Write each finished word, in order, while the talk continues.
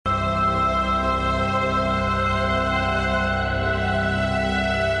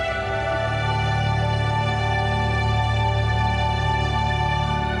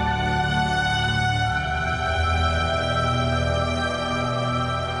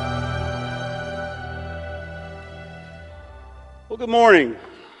Well, good morning.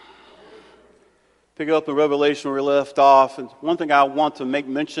 Pick up in Revelation where we left off. And one thing I want to make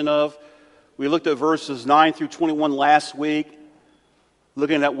mention of, we looked at verses 9 through 21 last week,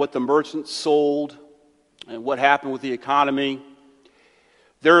 looking at what the merchants sold and what happened with the economy.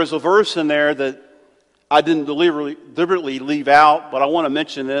 There is a verse in there that I didn't deliberately leave out, but I want to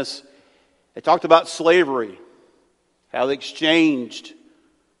mention this. It talked about slavery, how they exchanged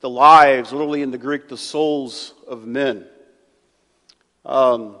the lives, literally in the Greek, the souls of men.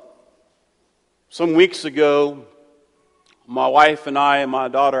 Some weeks ago, my wife and I and my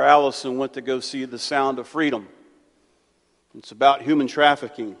daughter Allison went to go see The Sound of Freedom. It's about human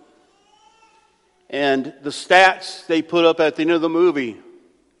trafficking. And the stats they put up at the end of the movie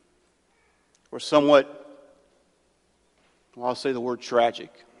were somewhat, well, I'll say the word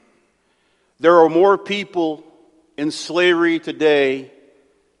tragic. There are more people in slavery today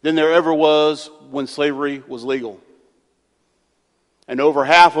than there ever was when slavery was legal. And over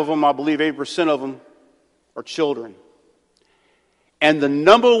half of them, I believe 80% of them, are children. And the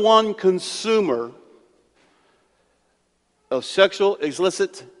number one consumer of sexual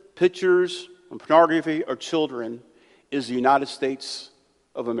illicit pictures and pornography of children is the United States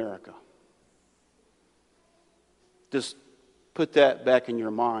of America. Just put that back in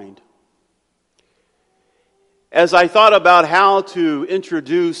your mind. As I thought about how to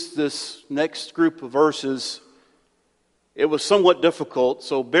introduce this next group of verses, it was somewhat difficult,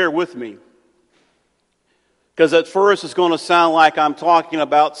 so bear with me. Because at first it's going to sound like I'm talking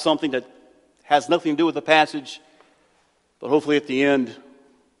about something that has nothing to do with the passage, but hopefully at the end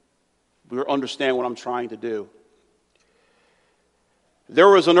we'll understand what I'm trying to do. There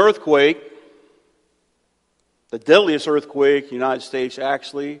was an earthquake, the deadliest earthquake in the United States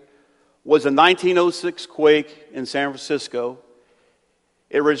actually, was a 1906 quake in San Francisco.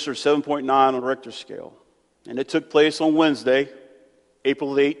 It registered 7.9 on the Richter scale. And it took place on Wednesday,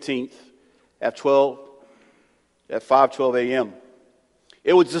 April the 18th, at 5:12 a.m.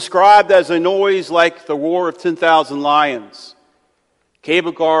 It was described as a noise like the roar of 10,000 lions.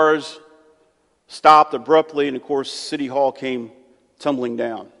 Cable cars stopped abruptly, and of course, City Hall came tumbling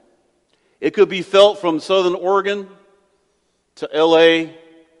down. It could be felt from southern Oregon to L.A.,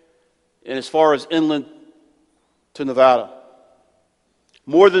 and as far as inland to Nevada.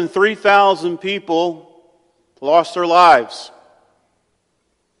 More than 3,000 people lost their lives.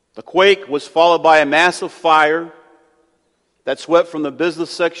 The quake was followed by a massive fire that swept from the business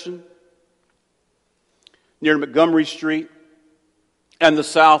section near Montgomery Street and the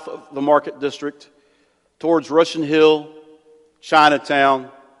south of the Market District towards Russian Hill, Chinatown,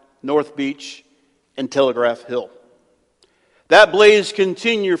 North Beach, and Telegraph Hill. That blaze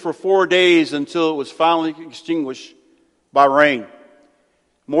continued for 4 days until it was finally extinguished by rain.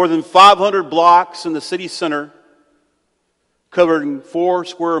 More than 500 blocks in the city center, covering 4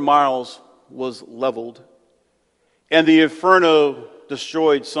 square miles, was leveled. And the inferno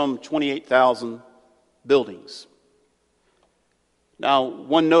destroyed some 28,000 buildings. Now,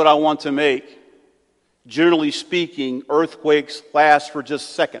 one note I want to make. Generally speaking, earthquakes last for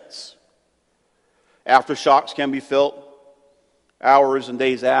just seconds. Aftershocks can be felt hours and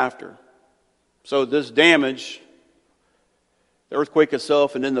days after. So this damage, the earthquake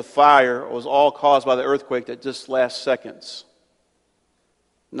itself and then the fire, was all caused by the earthquake that just lasts seconds.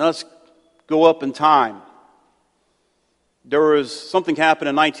 Now let's go up in time. There was something happened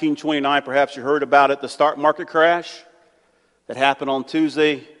in 1929, perhaps you heard about it, the stock market crash that happened on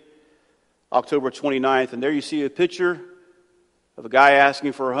Tuesday, October 29th. And there you see a picture of a guy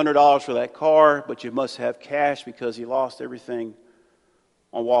asking for $100 for that car, but you must have cash because he lost everything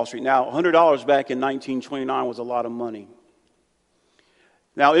on Wall Street. Now, $100 back in 1929 was a lot of money.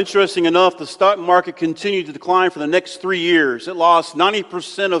 Now, interesting enough, the stock market continued to decline for the next 3 years. It lost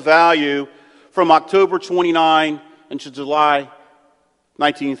 90% of value from October 29 until July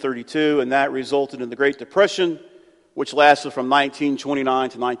 1932, and that resulted in the Great Depression, which lasted from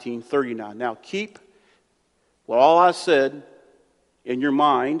 1929 to 1939. Now, keep what all I said in your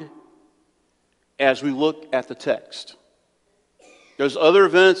mind as we look at the text. There's other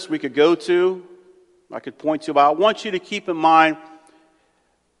events we could go to, I could point to, but I want you to keep in mind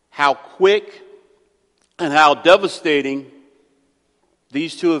how quick and how devastating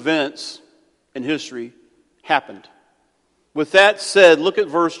these two events in history happened. With that said, look at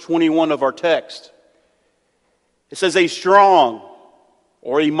verse 21 of our text. It says, a strong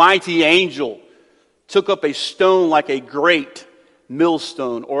or a mighty angel took up a stone like a great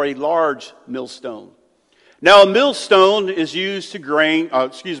millstone or a large millstone. Now, a millstone is used to grind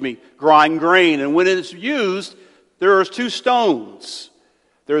grain. And when it is used, there are 2 stones.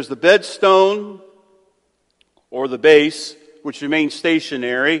 There is the bed stone, or the base, remains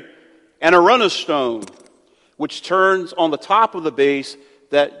stationary, and a runner stone, which turns on the top of the base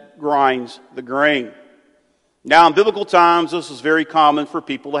that grinds the grain. Now, in biblical times, this was very common for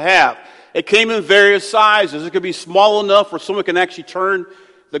people to have. It came in various sizes. It could be small enough where someone can actually turn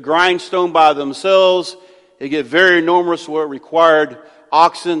the grindstone by themselves. It get very enormous where it required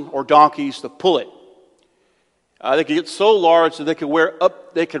oxen or donkeys to pull it. They could get so large that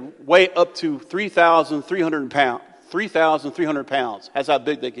they could weigh up to 3,300 pounds. 3,300 pounds. That's how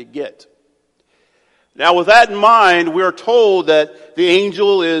big they could get. Now, with that in mind, we are told that the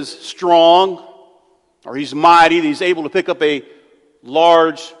angel is strong, or he's mighty, that he's able to pick up a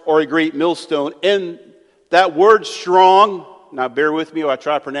large or a great millstone. And that word strong, now bear with me while I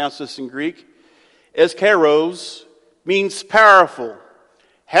try to pronounce this in Greek, is kairos, means powerful,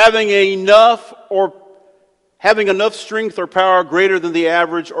 having enough strength or power greater than the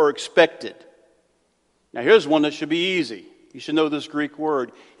average or expected. Now here's one that should be easy. You should know this Greek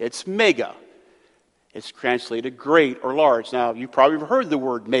word. It's mega. It's translated great or large. Now you've probably heard the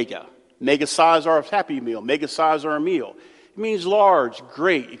word mega. Mega size or a Happy Meal. Mega size or a meal. It means large,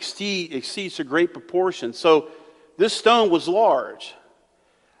 great, exceeds a great proportion. So this stone was large.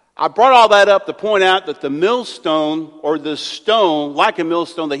 I brought all that up to point out that the millstone, or the stone, like a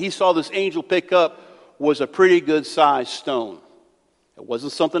millstone, that he saw this angel pick up, was a pretty good sized stone. It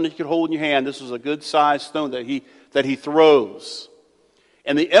wasn't something that you could hold in your hand. This was a good sized stone that he throws.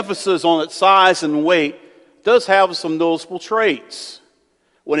 And the emphasis on its size and weight does have some noticeable traits.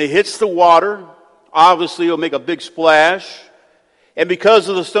 When it hits the water, obviously it'll make a big splash. And because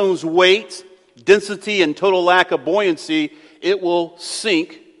of the stone's weight, density, and total lack of buoyancy, it will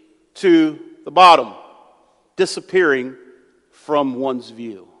sink to the bottom, disappearing from one's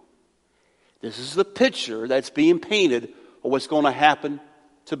view. This is the picture that's being painted of what's going to happen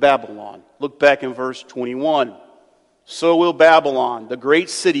to Babylon. Look back in verse 21. So will Babylon, the great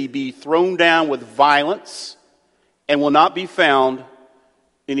city, be thrown down with violence and will not be found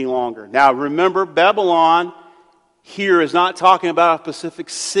any longer. Now remember, Babylon here is not talking about a specific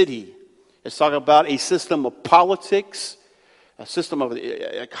city. It's talking about a system of politics, a system of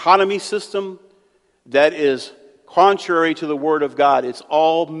economy system that is contrary to the Word of God. It's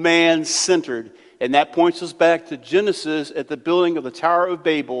all man-centered. And that points us back to Genesis at the building of the Tower of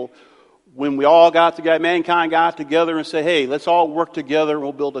Babel, when we all got together, mankind got together and said, hey, let's all work together and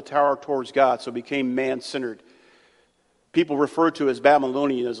we'll build a tower towards God. So it became man-centered. People refer to it as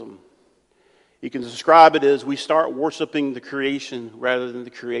Babylonianism. You can describe it as we start worshiping the creation rather than the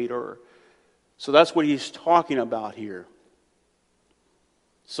Creator. So that's what he's talking about here.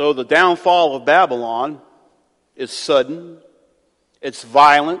 So the downfall of Babylon is sudden, it's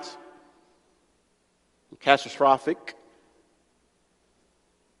violent, catastrophic.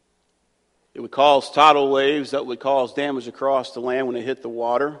 It would cause tidal waves that would cause damage across the land when it hit the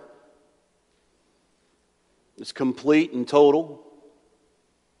water. It's complete and total.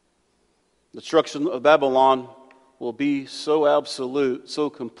 The destruction of Babylon will be so absolute, so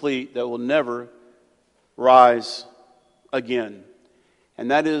complete, that it will never rise again.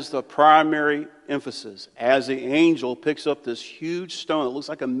 And that is the primary emphasis. As the angel picks up this huge stone, it looks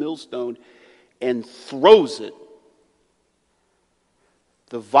like a millstone, and throws it,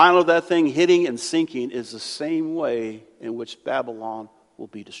 the violence of that thing hitting and sinking is the same way in which Babylon will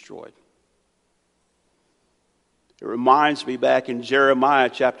be destroyed. It reminds me back in Jeremiah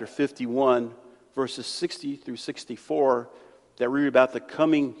chapter 51, verses 60 through 64, that we read about the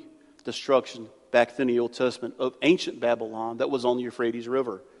coming destruction back then in the Old Testament of ancient Babylon that was on the Euphrates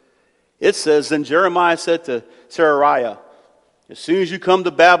River. It says, then Jeremiah said to Seraiah, as soon as you come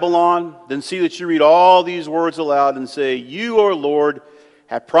to Babylon, then see that you read all these words aloud and say, you, O Lord,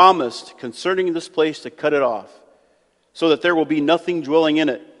 have promised concerning this place to cut it off, so that there will be nothing dwelling in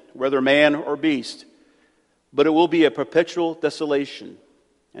it, whether man or beast, but it will be a perpetual desolation.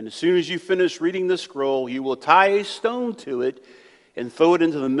 And as soon as you finish reading the scroll, you will tie a stone to it and throw it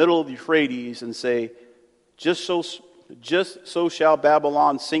into the middle of the Euphrates and say, just so shall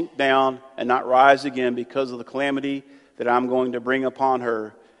Babylon sink down and not rise again because of the calamity that I'm going to bring upon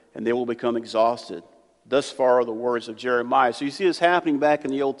her, and they will become exhausted. Thus far are the words of Jeremiah. So you see this happening back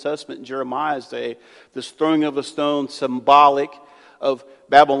in the Old Testament in Jeremiah's day, this throwing of a stone symbolic of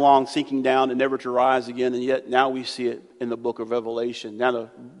Babylon sinking down and never to rise again, and yet now we see it in the book of Revelation. Now the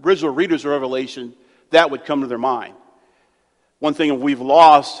original readers of Revelation, that would come to their mind. One thing we've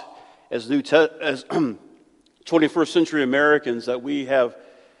lost as 21st century Americans, that we have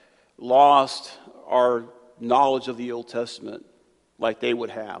lost our knowledge of the Old Testament like they would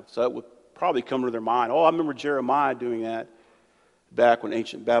have. So that would probably come to their mind. Oh, I remember Jeremiah doing that back when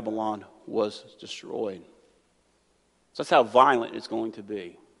ancient Babylon was destroyed. So that's how violent it's going to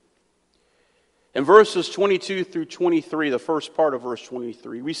be. In verses 22 through 23, the first part of verse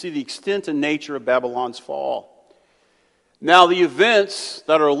 23, we see the extent and nature of Babylon's fall. Now, the events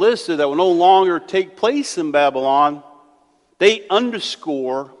that are listed that will no longer take place in Babylon, they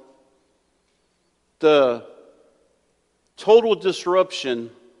underscore the total disruption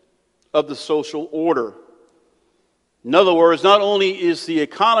of the social order. In other words, not only is the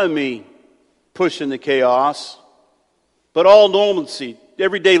economy pushed into chaos, but all normalcy,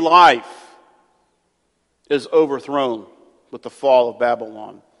 everyday life, is overthrown with the fall of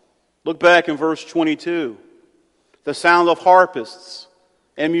Babylon. Look back in verse 22. The sound of harpists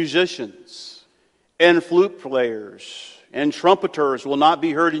and musicians and flute players and trumpeters will not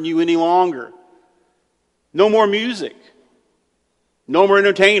be heard in you any longer. No more music. No more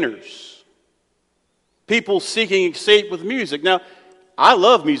entertainers. People seeking escape with music. Now, I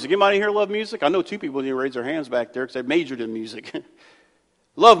love music. Anybody here love music? I know two people didn't raise their hands back there because they majored in music.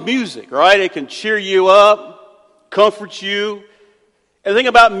 Love music, right? It can cheer you up, comfort you. And the thing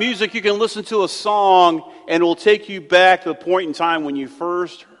about music, you can listen to a song and it will take you back to the point in time when you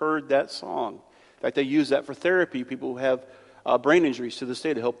first heard that song. In fact, they use that for therapy. People who have brain injuries to this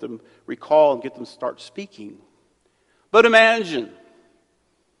day to help them recall and get them to start speaking. But imagine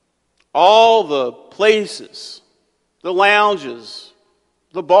all the places, the lounges,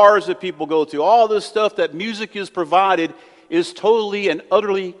 the bars that people go to, all this stuff that music is provided is totally and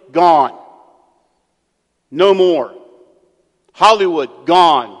utterly gone. No more. Hollywood,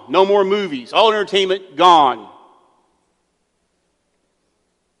 gone. No more movies. All entertainment, gone.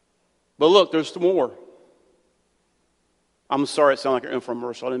 But look, there's more. I'm sorry it sounded like an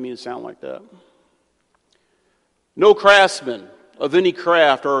infomercial. I didn't mean to sound like that. No craftsman of any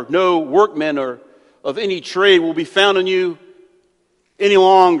craft or no workman or of any trade will be found in you any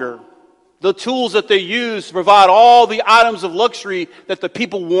longer. The tools that they used to provide all the items of luxury that the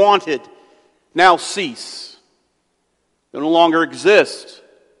people wanted now cease. They no longer exist.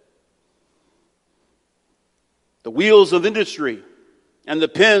 The wheels of industry and the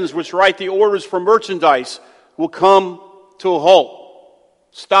pens which write the orders for merchandise will come to a halt.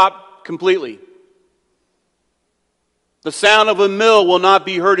 Stop completely. The sound of a mill will not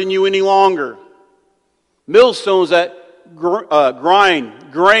be heard in you any longer. Millstones that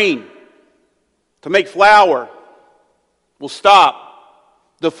grind grain to make flour will stop.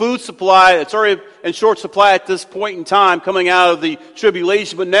 The food supply, it's already in short supply at this point in time coming out of the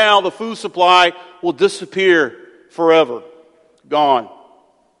tribulation, but now the food supply will disappear forever. Gone.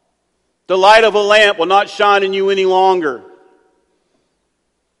 The light of a lamp will not shine in you any longer.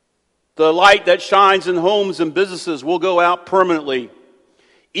 The light that shines in homes and businesses will go out permanently.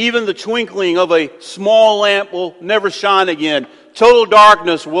 Even the twinkling of a small lamp will never shine again. Total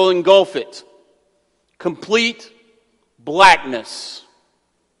darkness will engulf it. Complete blackness.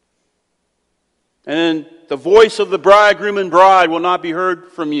 And then the voice of the bridegroom and bride will not be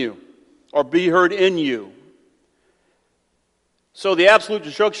heard from you or be heard in you. So the absolute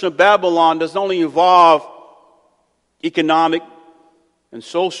destruction of Babylon does not only involve economic and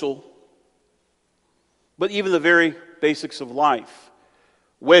social, but even the very basics of life.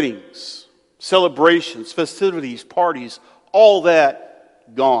 Weddings, celebrations, festivities, parties, all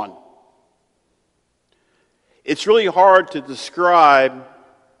that gone. It's really hard to describe.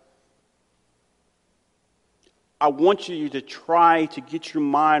 I want you to try to get your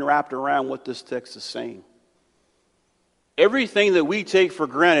mind wrapped around what this text is saying. Everything that we take for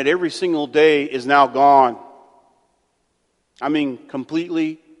granted every single day is now gone. I mean,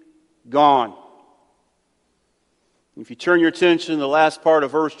 completely gone. If you turn your attention to the last part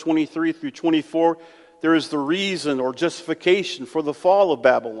of verse 23 through 24, there is the reason or justification for the fall of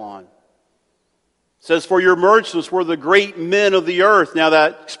Babylon. It says, for your merchants were the great men of the earth. Now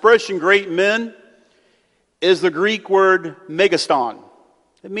that expression, great men, is the Greek word megaston.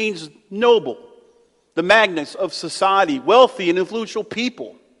 It means noble, the magnates of society, wealthy and influential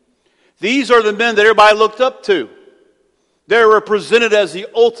people. These are the men that everybody looked up to. They're represented as the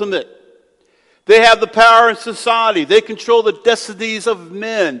ultimate. They have the power in society. They control the destinies of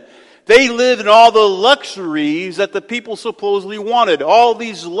men. They live in all the luxuries that the people supposedly wanted. All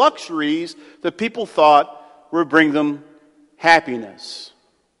these luxuries that people thought would bring them happiness.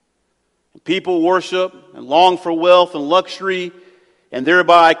 People worship and long for wealth and luxury and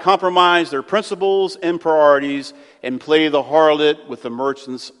thereby compromise their principles and priorities and play the harlot with the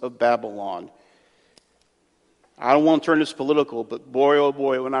merchants of Babylon. I don't want to turn this political, but boy, oh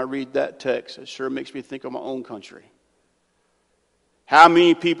boy, when I read that text, it sure makes me think of my own country. How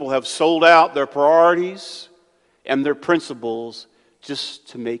many people have sold out their priorities and their principles just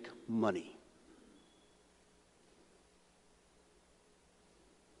to make money?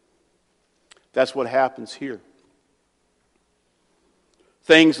 That's what happens here.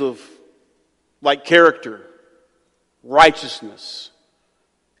 Things like character, righteousness,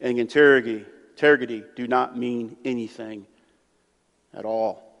 and integrity do not mean anything at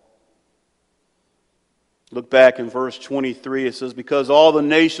all. Look back in verse 23. It says, because all the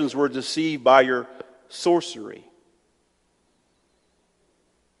nations were deceived by your sorcery.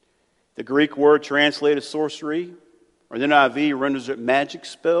 The Greek word translated sorcery, or the NIV renders it magic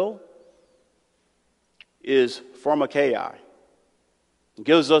spell, is pharmakeia. It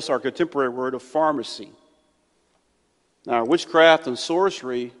gives us our contemporary word of pharmacy. Now, witchcraft and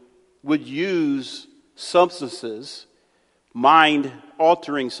sorcery would use substances,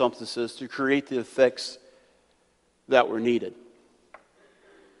 mind-altering substances, to create the effects that were needed.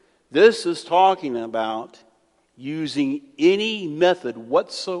 This is talking about using any method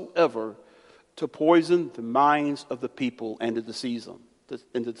whatsoever to poison the minds of the people and to deceive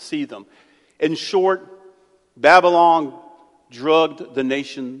them. In short, Babylon drugged the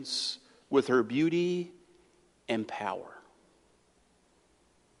nations with her beauty and power.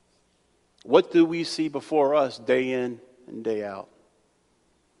 What do we see before us day in and day out?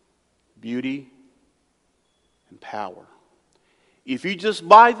 Beauty and power. If you just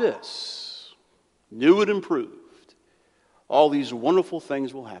buy this, new and improved, all these wonderful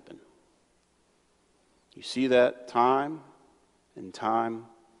things will happen. You see that time and time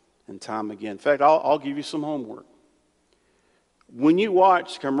and time again. In fact, I'll give you some homework. When you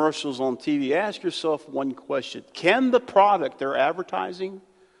watch commercials on TV, ask yourself one question. Can the product they're advertising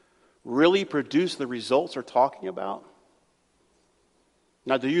really produce the results they're talking about?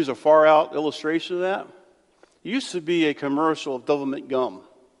 Now, to use a far-out illustration of that, it used to be a commercial of Doublemint gum.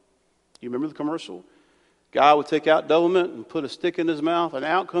 You remember the commercial? Guy would take out Doublemint and put a stick in his mouth, and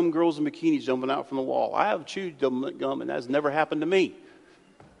out come girls in bikinis jumping out from the wall. I have chewed Doublemint gum, and that's never happened to me.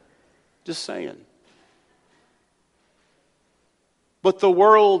 Just saying. But the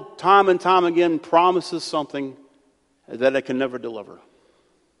world, time and time again, promises something that it can never deliver.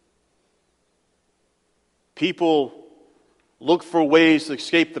 People look for ways to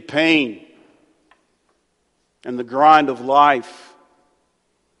escape the pain and the grind of life.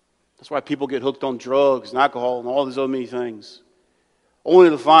 That's why people get hooked on drugs and alcohol and all these other many things. Only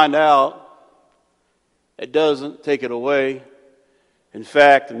to find out it doesn't take it away. In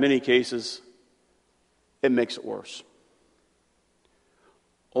fact, in many cases, it makes it worse.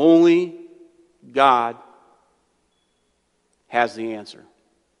 Only God has the answer.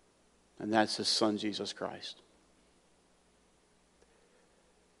 And that's His Son, Jesus Christ.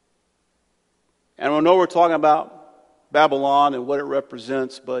 And I know we're talking about Babylon and what it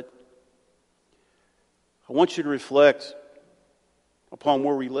represents, but I want you to reflect upon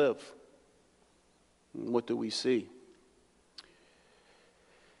where we live. And what do we see?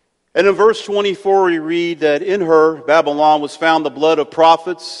 And in verse 24 we read that in her, Babylon, was found the blood of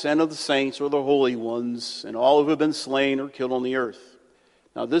prophets and of the saints or the holy ones, and all who have been slain or killed on the earth.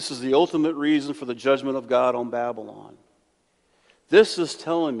 Now this is the ultimate reason for the judgment of God on Babylon. This is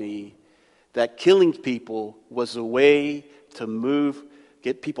telling me that killing people was a way to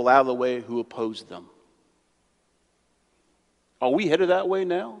get people out of the way who opposed them. Are we headed that way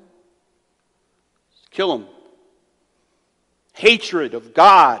now? Kill them. Hatred of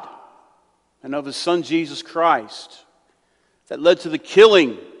God and of His Son Jesus Christ that led to the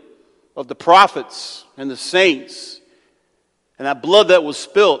killing of the prophets and the saints and that blood that was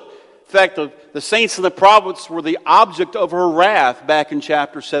spilt. In fact, the saints and the prophets were the object of her wrath back in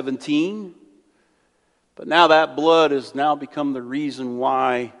chapter 17. But now that blood has now become the reason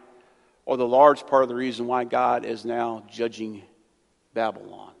why, or the large part of the reason why God is now judging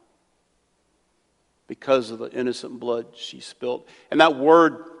Babylon. Because of the innocent blood she spilt. And that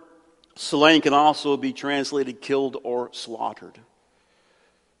word slain can also be translated killed or slaughtered.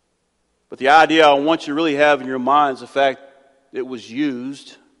 But the idea I want you to really have in your mind is the fact it was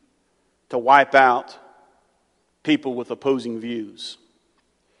used to wipe out people with opposing views.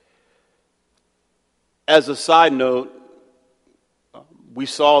 As a side note, we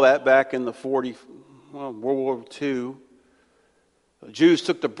saw that back in the World War II. The Jews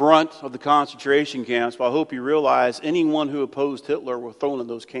took the brunt of the concentration camps, but I hope you realize anyone who opposed Hitler were thrown in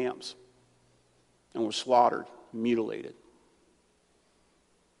those camps and were slaughtered, mutilated.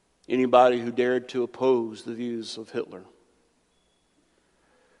 Anybody who dared to oppose the views of Hitler.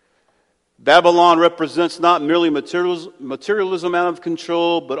 Babylon represents not merely materialism out of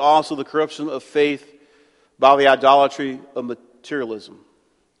control, but also the corruption of faith by the idolatry of materialism.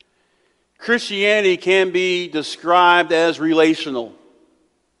 Christianity can be described as relational.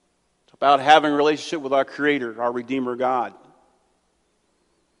 It's about having a relationship with our Creator, our Redeemer God.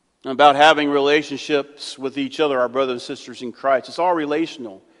 about having relationships with each other, our brothers and sisters in Christ. It's all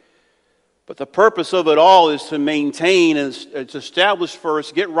relational. But the purpose of it all is to maintain and to establish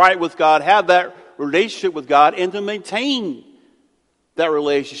first, get right with God, have that relationship with God, and to maintain that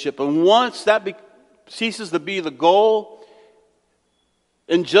relationship. And once that ceases to be the goal,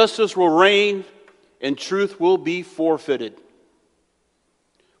 injustice will reign and truth will be forfeited.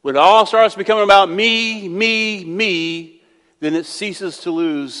 When it all starts becoming about me, then it ceases to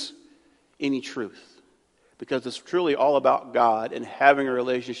lose any truth. Because it's truly all about God and having a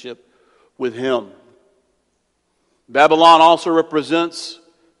relationship with Him. Babylon also represents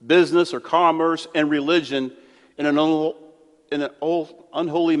business or commerce and religion in an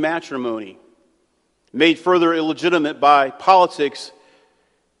unholy matrimony, made further illegitimate by politics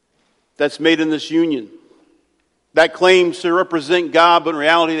that's made in this union. That claims to represent God, but in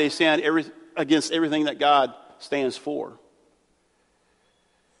reality they stand against everything that God stands for.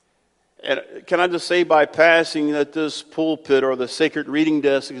 And can I just say by passing that this pulpit, or the sacred reading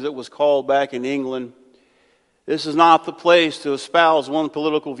desk as it was called back in England, this is not the place to espouse one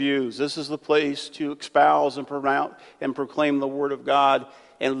political views. This is the place to espouse and pronounce and proclaim the Word of God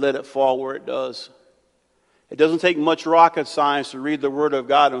and let it fall where it does. It doesn't take much rocket science to read the Word of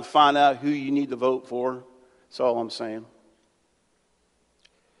God and find out who you need to vote for. That's all I'm saying.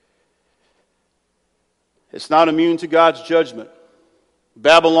 It's not immune to God's judgment.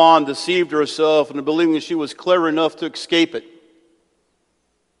 Babylon deceived herself into believing that she was clever enough to escape it.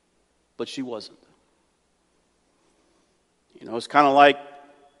 But she wasn't. You know, it's kind of like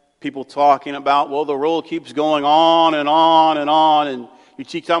people talking about, well, the road keeps going on and on and on, and you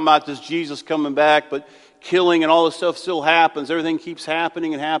keep talking about this Jesus coming back, but killing and all this stuff still happens. Everything keeps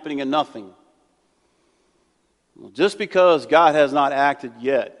happening and nothing. Well, just because God has not acted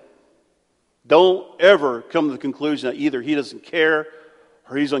yet, don't ever come to the conclusion that either He doesn't care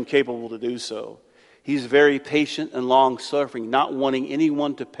or He's incapable to do so. He's very patient and long-suffering, not wanting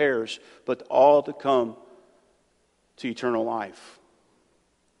anyone to perish, but all to come to eternal life.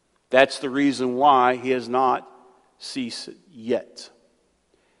 That's the reason why He has not ceased yet.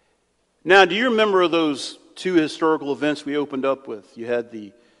 Now, do you remember those two historical events we opened up with? You had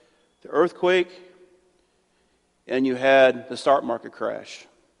the earthquake, and you had the stock market crash.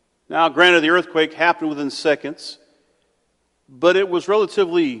 Now, granted, the earthquake happened within seconds, but it was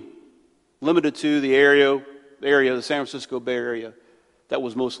relatively limited to the area, the San Francisco Bay Area, that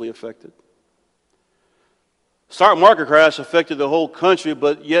was mostly affected. Stock market crash affected the whole country,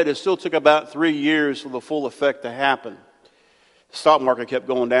 but yet it still took about 3 years for the full effect to happen. The stock market kept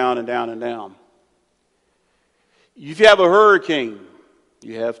going down and down and down. If you have a hurricane,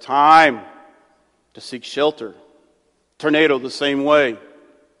 you have time to seek shelter. Tornado the same way.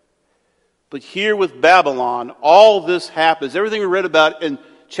 But here with Babylon, all this happens. Everything we read about in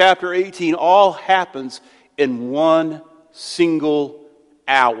chapter 18 all happens in one single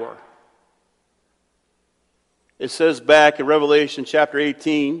hour. It says back in Revelation chapter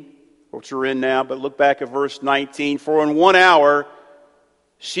 18, which we're in now, but look back at verse 19. For in 1 hour,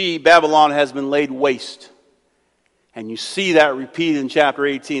 she, Babylon, has been laid waste. And you see that repeated in chapter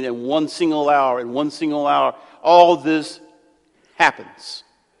 18. In one single hour, all this happens.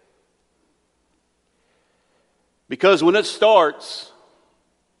 Because when it starts,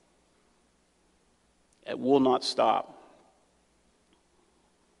 it will not stop.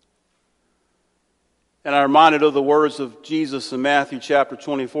 And I'm reminded of the words of Jesus in Matthew chapter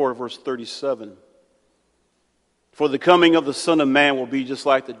 24, verse 37. For the coming of the Son of Man will be just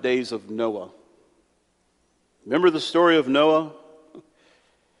like the days of Noah. Remember the story of Noah?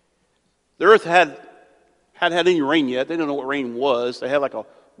 The earth hadn't had any rain yet. They didn't know what rain was. They had like a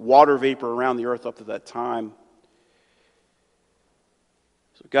water vapor around the earth up to that time.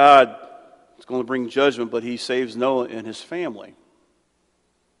 So God is going to bring judgment, but He saves Noah and his family.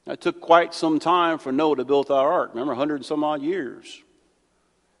 It took quite some time for Noah to build our ark. Remember, 100 and some odd years.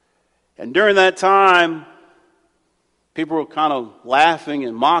 And during that time, people were kind of laughing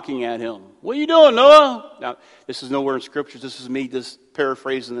and mocking at him. What are you doing, Noah? Now, this is nowhere in Scriptures. This is me just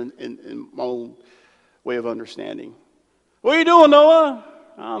paraphrasing in my own way of understanding. What are you doing, Noah?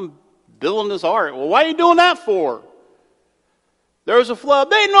 I'm building this ark. Well, why are you doing that for? There was a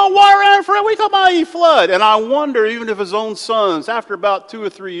flood. There ain't no water around for it. We talking about a flood. And I wonder, even if his own sons, after about 2 or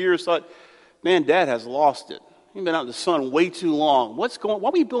 3 years, thought, man, Dad has lost it. He's been out in the sun way too long. Why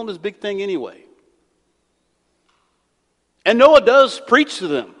are we building this big thing anyway? And Noah does preach to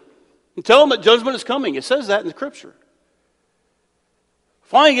them and tell them that judgment is coming. It says that in the Scripture.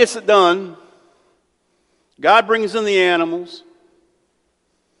 Finally gets it done. God brings in the animals.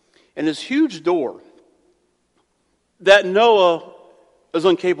 And this huge door that Noah is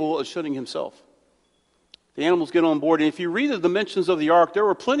incapable of shutting himself. The animals get on board, and if you read the dimensions of the ark, there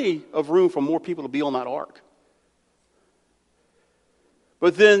were plenty of room for more people to be on that ark.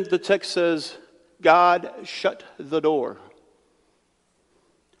 But then the text says, God shut the door.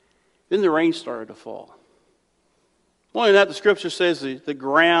 Then the rain started to fall. More than that, the scripture says the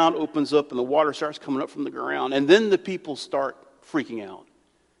ground opens up and the water starts coming up from the ground. And then the people start freaking out.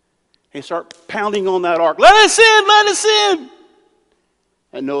 They start pounding on that ark. Let us in! Let us in!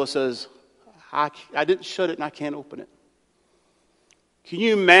 And Noah says, I didn't shut it and I can't open it. Can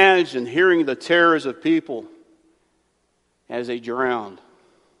you imagine hearing the terrors of people as they drowned?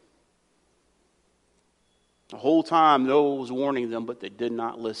 The whole time Noah was warning them, but they did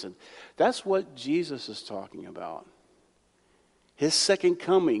not listen. That's what Jesus is talking about. His second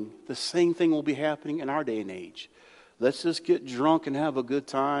coming, the same thing will be happening in our day and age. Let's just get drunk and have a good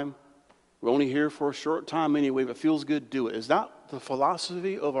time. We're only here for a short time anyway. If it feels good, do it. Is that the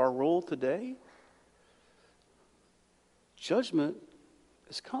philosophy of our world today? Judgment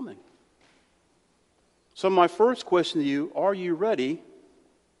is coming. So my first question to you, are you ready?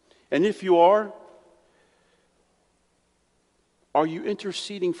 And if you are you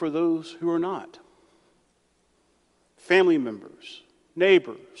interceding for those who are not? Family members,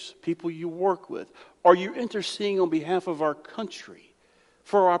 neighbors, people you work with. Are you interceding on behalf of our country,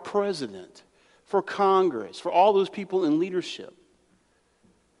 for our president, for Congress, for all those people in leadership?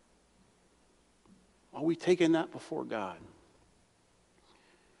 Are we taking that before God?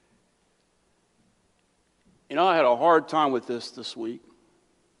 You know, I had a hard time with this week.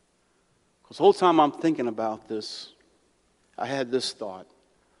 Because the whole time I'm thinking about this, I had this thought.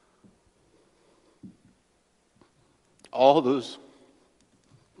 All those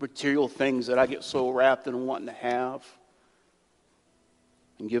material things that I get so wrapped in wanting to have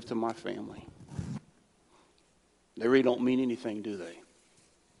and give to my family, they really don't mean anything, do they?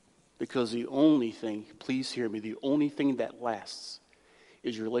 Because the only thing, please hear me, the only thing that lasts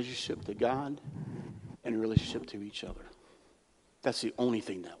is your relationship to God and your relationship to each other. That's the only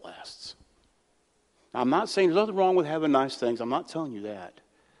thing that lasts. Now, I'm not saying there's nothing wrong with having nice things. I'm not telling you that.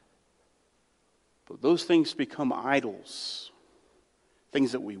 But those things become idols,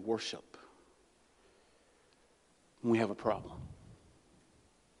 things that we worship, when we have a problem.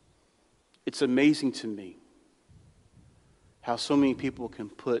 It's amazing to me how so many people can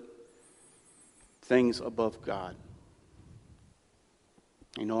put things above God.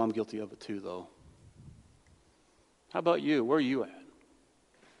 You know I'm guilty of it too, though. How about you? Where are you at?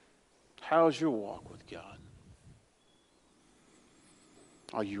 How's your walk with God?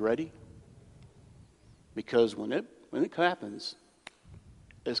 Are you ready? Because when it happens,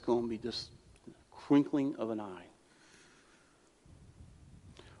 it's going to be just a crinkling of an eye.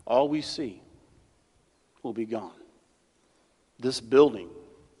 All we see will be gone. This building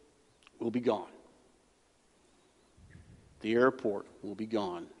will be gone. The airport will be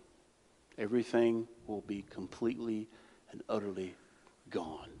gone. Everything will be completely and utterly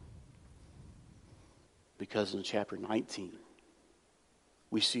gone. Because in chapter 19,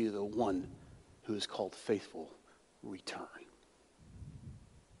 we see the one who is called faithful return.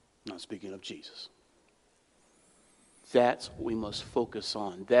 I'm not speaking of Jesus. That's what we must focus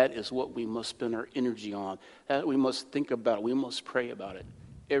on. That is what we must spend our energy on. That we must think about. We must pray about it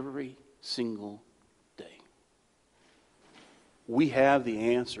every single day. We have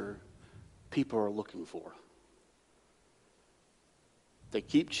the answer people are looking for. They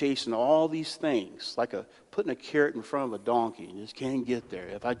keep chasing all these things, like putting a carrot in front of a donkey and just can't get there.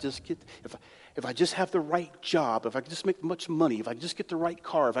 If I just have the right job, if I just make much money, if I just get the right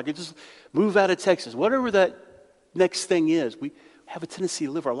car, if I could just move out of Texas, whatever that next thing is, we have a tendency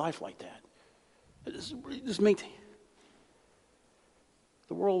to live our life like that. Just maintain.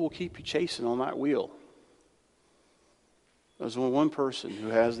 The world will keep you chasing on that wheel. There's only one person who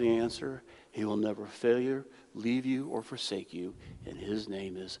has the answer. He will never fail you, leave you, or forsake you, and his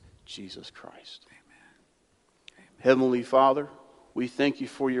name is Jesus Christ. Amen. Amen. Heavenly Father, we thank you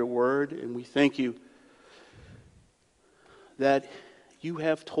for your word, and we thank you that you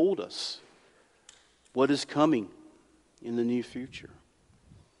have told us what is coming in the near future.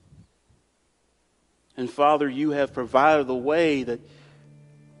 And Father, you have provided the way that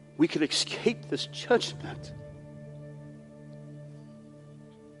we could escape this judgment.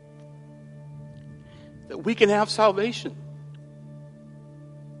 That we can have salvation.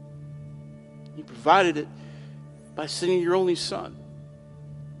 You provided it by sending your only Son,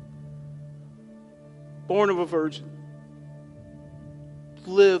 born of a virgin,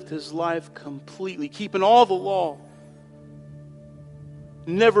 lived his life completely, keeping all the law,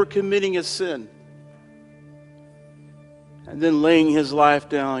 never committing a sin. and then laying his life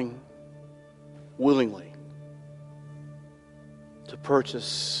down willingly to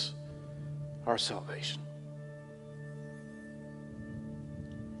purchase our salvation.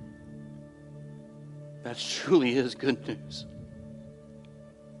 That truly is good news.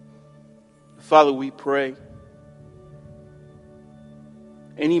 Father, we pray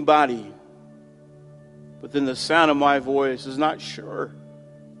anybody within the sound of my voice is not sure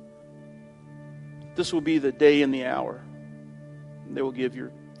this will be the day and the hour they will give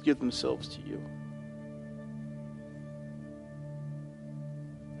themselves to you.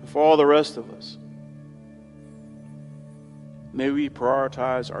 And for all the rest of us, may we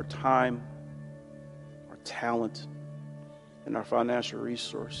prioritize our time, our talent, and our financial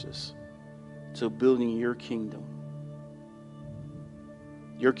resources to building your kingdom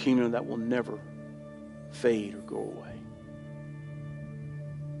that will never fade or go away.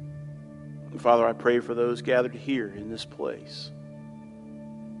 And Father, I pray for those gathered here in this place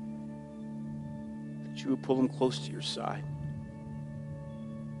that you would pull them close to your side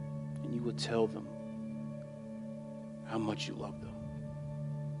and you would tell them how much you love them,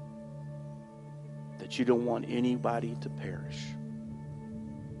 that you don't want anybody to perish,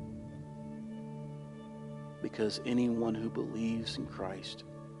 because anyone who believes in Christ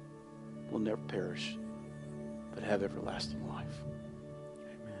will never perish but have everlasting life.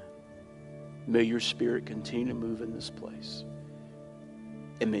 Amen. May your Spirit continue to move in this place,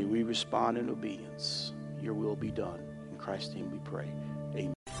 and may we respond in obedience. Your will be done. In Christ's name we pray.